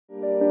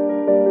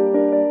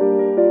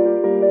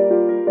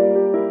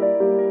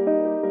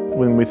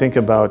we think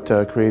about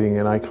creating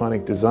an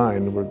iconic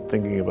design, we're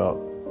thinking about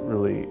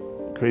really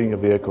creating a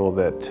vehicle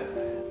that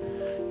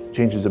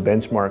changes the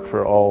benchmark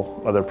for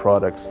all other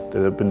products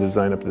that have been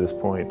designed up to this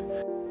point.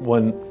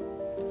 One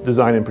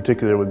design in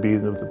particular would be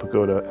the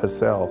Pagoda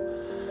SL,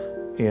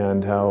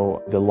 and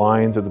how the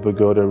lines of the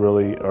Pagoda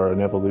really are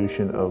an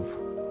evolution of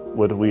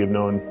what we have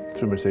known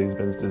through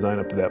Mercedes-Benz design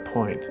up to that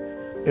point.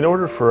 In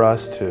order for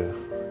us to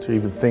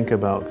even think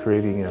about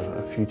creating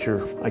a future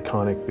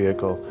iconic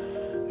vehicle,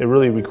 it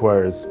really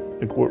requires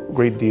a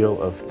great deal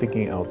of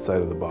thinking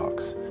outside of the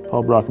box.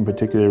 Paul Brock in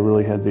particular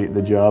really had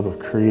the job of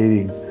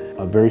creating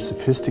a very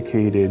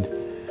sophisticated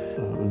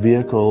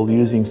vehicle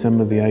using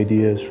some of the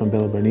ideas from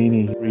Bello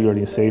Bernini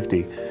regarding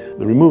safety.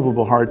 The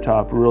removable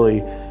hardtop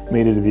really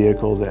made it a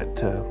vehicle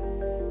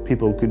that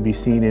people could be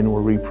seen in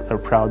or are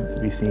proud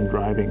to be seen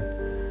driving.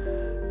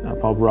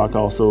 Paul Brock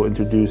also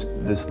introduced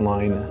this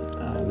line,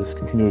 this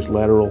continuous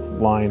lateral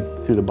line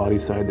through the body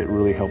side that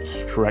really helps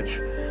stretch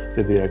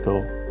the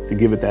vehicle to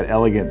give it that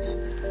elegance,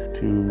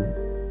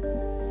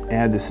 to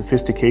add the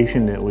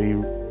sophistication that we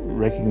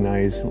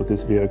recognize with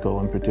this vehicle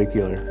in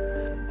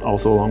particular.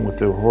 Also, along with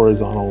the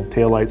horizontal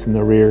taillights in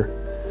the rear,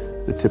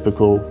 the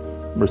typical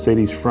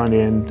Mercedes front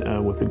end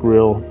with the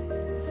grille,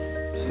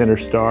 center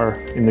star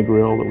in the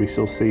grille that we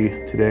still see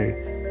today.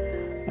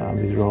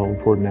 These are all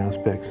important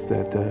aspects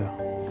that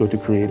go to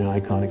create an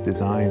iconic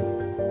design.